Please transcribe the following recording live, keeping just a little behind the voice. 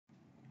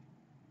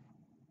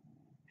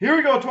Here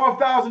we go,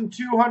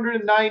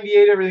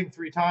 12,298, everything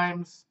 3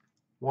 times.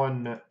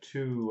 1,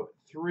 2,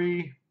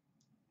 3.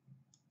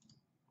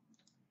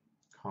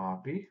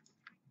 Copy.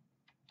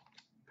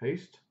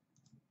 Paste.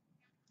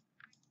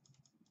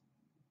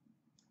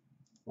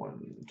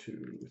 1,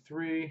 2,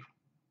 3.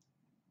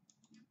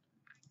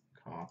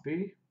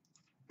 Copy.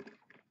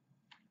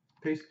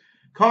 Paste.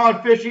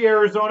 Codfishy,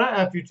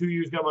 Arizona.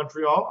 FU2U's got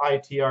Montreal.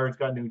 ITR's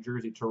got New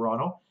Jersey,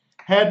 Toronto.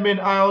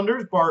 Headman,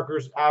 Islanders.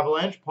 Barker's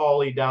Avalanche.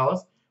 Paulie,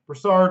 Dallas.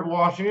 Broussard,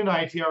 Washington.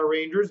 ITR,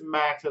 Rangers.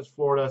 Max has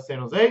Florida, San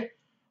Jose.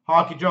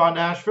 Hockey Jaw,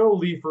 Nashville.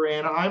 Leifer,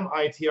 Anaheim.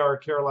 ITR,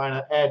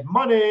 Carolina, Ed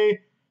Money.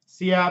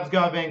 Seab's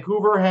got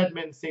Vancouver.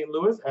 Headman, St.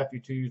 Louis.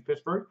 FU2U's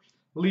Pittsburgh.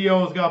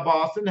 Leo's got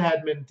Boston.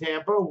 Headman,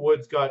 Tampa.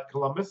 Wood's got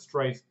Columbus.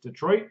 Stripes,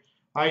 Detroit.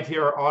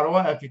 ITR,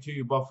 Ottawa.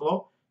 FU2U,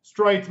 Buffalo.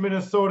 Stripes,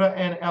 Minnesota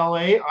and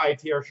LA.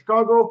 ITR,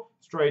 Chicago.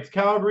 Stripes,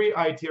 Calgary.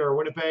 ITR,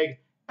 Winnipeg.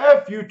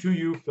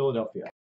 FU2U, Philadelphia.